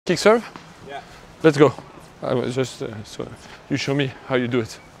Kick serve? Yeah. Let's go. I was just so you show me how you do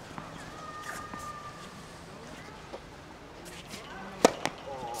it.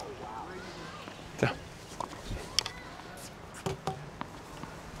 Yeah.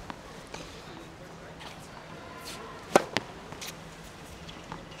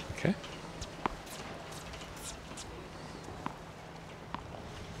 Okay.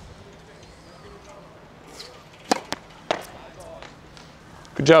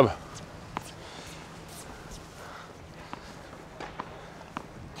 Good job.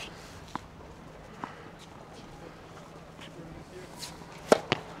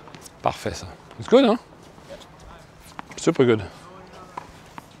 Parfait ça. It's good, huh? Super good.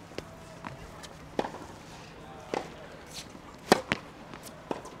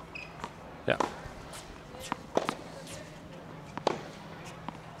 Yeah.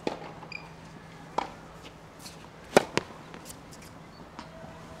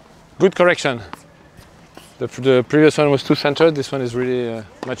 Good correction. The previous one was too centered. This one is really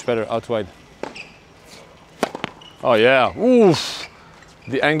much better out wide. Oh yeah. Oof.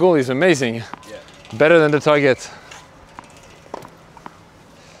 The angle is amazing. Yeah. Better than the target.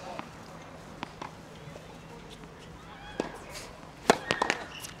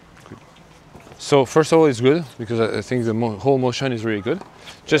 So first of all, it's good because I think the whole motion is really good.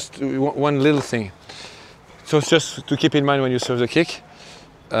 Just one little thing. So it's just to keep in mind when you serve the kick,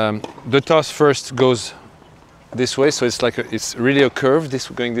 the toss first goes this way, so it's like it's really a curve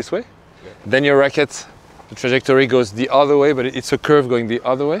going this way. Yeah. Then your racket, the trajectory goes the other way, but it's a curve going the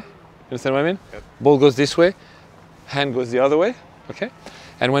other way. You understand what I mean? Yep. Ball goes this way, hand goes the other way. Okay.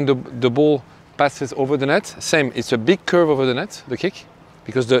 And when the ball passes over the net, same. It's a big curve over the net, the kick,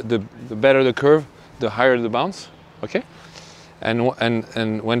 because the better the curve, the higher the bounce. Okay.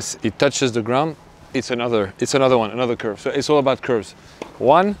 And once it touches the ground, it's another one, another curve. So it's all about curves.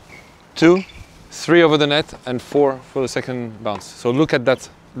 1, 2, 3 over the net, and 4 for the second bounce. So look at that.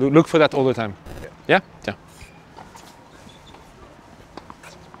 Look for that all the time. Yeah? Yeah.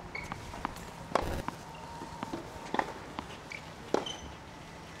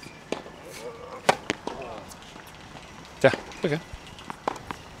 Yeah, okay.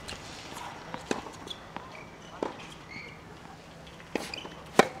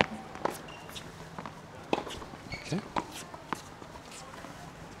 Okay.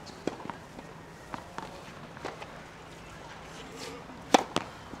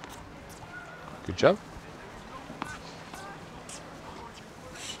 Good job.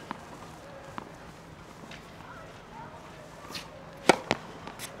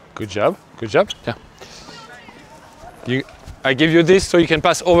 Good job. Good job. Yeah. I give you this so you can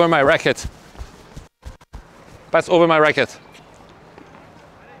pass over my racket. Pass over my racket.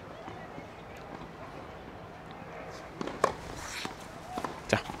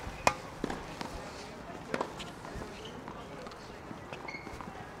 Yeah.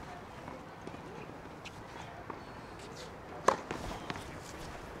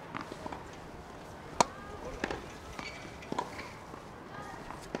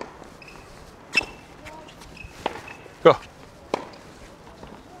 Go.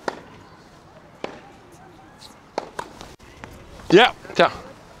 Yeah, yeah.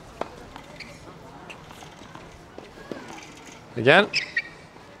 Again.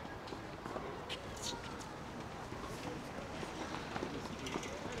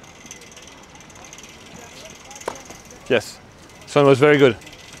 Yes, this one was very good.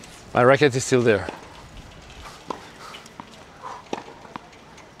 My racket is still there.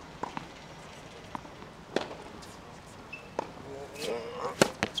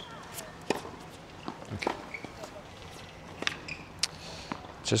 Okay.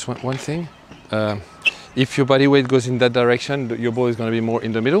 Just one thing. If your body weight goes in that direction, your ball is going to be more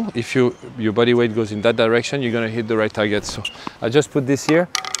in the middle. If your body weight goes in that direction, you're going to hit the right target. So I just put this here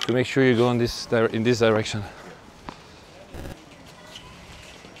to make sure you go in this direction.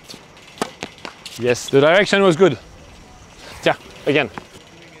 Yes, the direction was good. Yeah, again.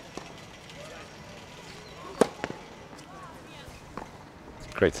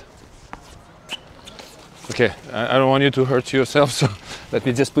 Great. Okay, I don't want you to hurt yourself, so let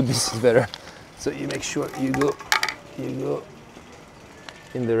me just put this better. So you make sure you go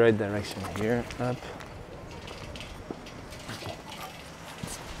in the right direction here, up. Okay.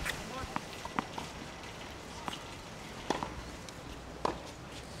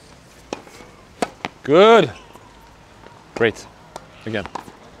 Good. Great. Again.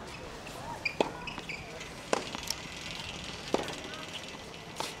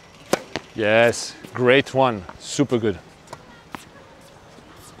 Yes, great one. Super good.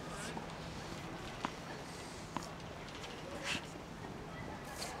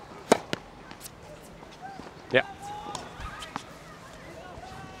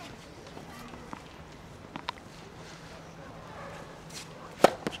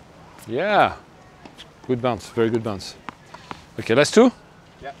 Yeah. Good bounce, very good bounce. Okay, last two?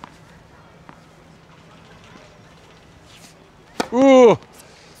 Yeah. Ooh!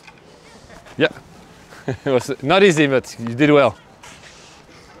 Yeah. It was not easy, but you did well.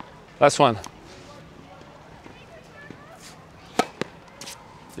 Last one.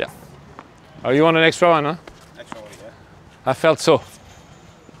 Yeah. Oh, you want an extra one, huh? Extra one, yeah. I felt so.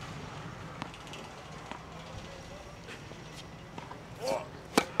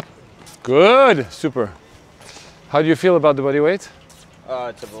 Good, super. How do you feel about the body weight?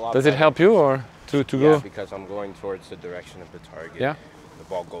 It's a lot Does it better. help you or to Yeah, go? because I'm going towards the direction of the target. Yeah. The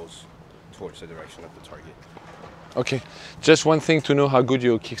ball goes towards the direction of the target. Okay, just one thing to know how good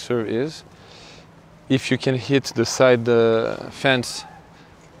your kick serve is. If you can hit the side fence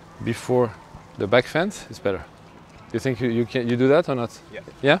before the back fence, it's better. You think you do that or not? Yeah.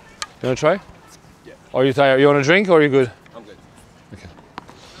 Yeah? You wanna try? Yeah. Or you tired? You wanna drink or are you good? I'm good. Okay.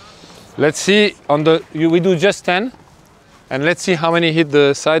 Let's see on the we do just 10 and let's see how many hit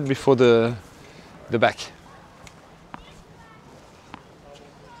the side before the back.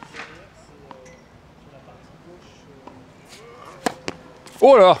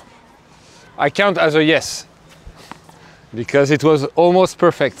 Oh là! I count as a yes because it was almost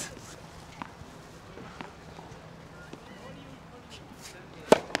perfect.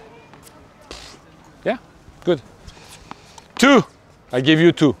 Yeah, good. 2. I give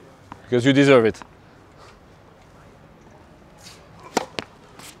you 2 because you deserve it.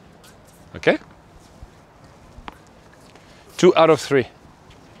 Okay? 2 out of 3.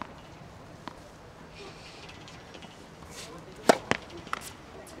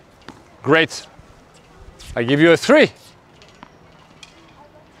 Great. I give you a 3.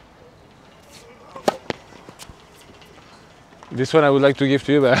 This one I would like to give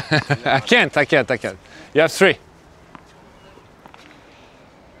to you, but I can't. You have 3.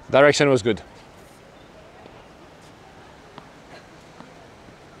 Direction was good.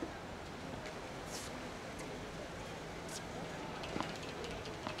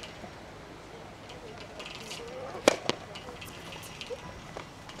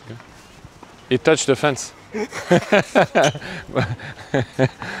 It touched the fence.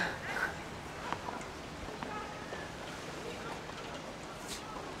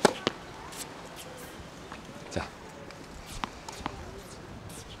 Tiens.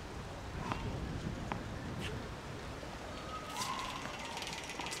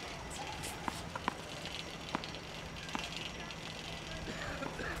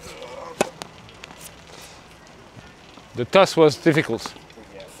 The toss was difficult.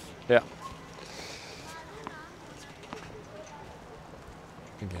 Yeah.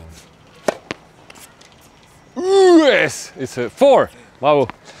 Again. Ooh, yes, it's a 4. Bravo.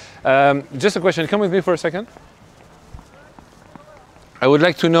 Just a question. Come with me for a second. I would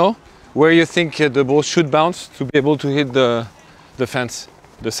like to know where you think the ball should bounce to be able to hit the fence,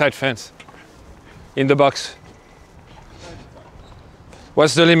 the side fence, in the box.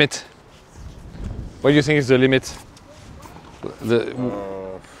 What's the limit? What do you think is the limit?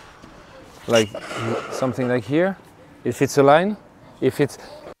 Like something like here, if it's a line, if it's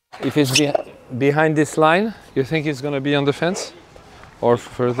behind this line, you think it's going to be on the fence or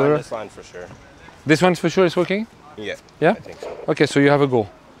further? Behind this line for sure. This one for sure is working? Yeah. Yeah? I think so. Okay, so you have a goal.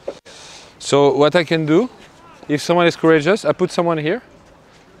 So what I can do, if someone is courageous, I put someone here.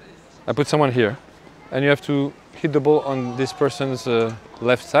 I put someone here. And you have to hit the ball on this person's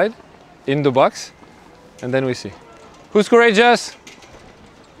left side in the box. And then we see. Who's courageous?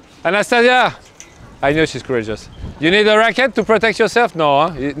 Anastasia? I know she's courageous. You need a racket to protect yourself? No,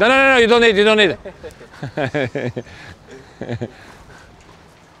 huh? No, you don't need.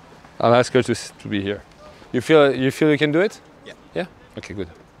 I'll ask her to be here. You feel you can do it? Yeah. Yeah? Okay, good.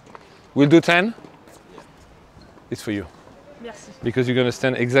 We'll do 10? Yeah. It's for you. Merci. Because you're going to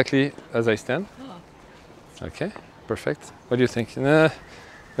stand exactly as I stand. Okay, perfect. What do you think? A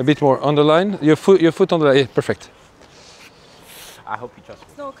bit more on the line. Your foot on the line. Yeah, perfect. I hope you trust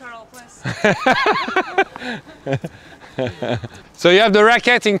me. No, Carol, please. So you have the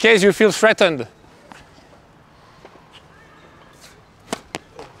racket in case you feel threatened.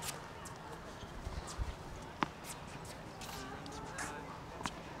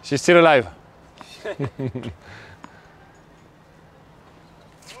 She's still alive.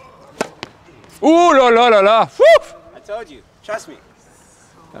 Ooh la la la la! Woo! I told you. Trust me.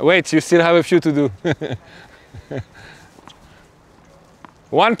 Wait, you still have a few to do.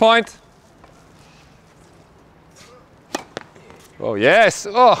 1 point. Oh yes!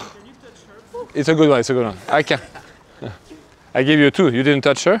 Oh, it's a good one. It's a good one. I can. I give you 2. You didn't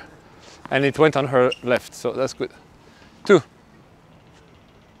touch her, and it went on her left, so that's good. 2.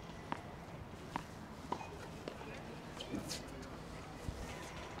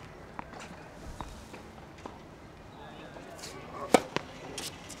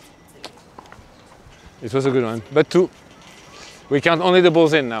 It was a good one. But 2. We count only the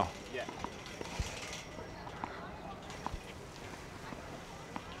balls in now. Yeah.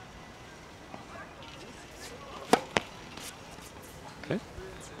 Okay.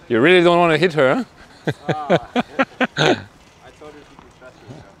 You really don't want to hit her, huh? I told her she could trust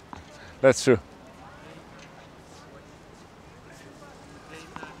me. So. That's true.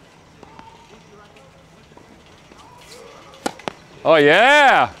 Oh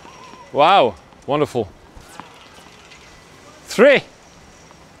yeah! Wow, wonderful. 3.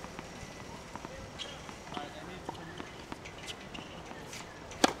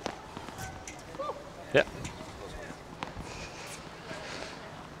 Yeah.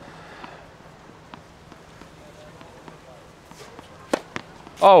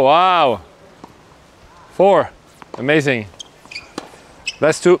 Oh wow. 4. Amazing.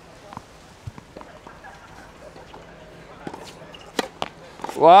 Last 2.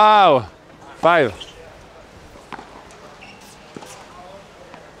 Wow. 5.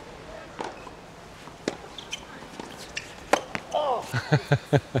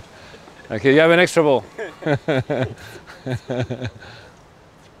 Okay, you have an extra ball.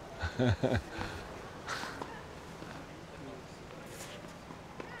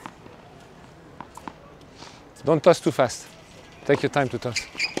 Don't toss too fast. Take your time to toss.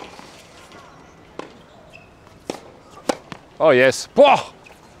 Oh yes. Whoa!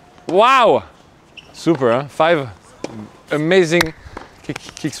 Wow! Super, huh? 5 amazing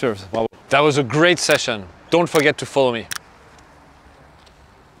kick serves. Wow. That was a great session. Don't forget to follow me.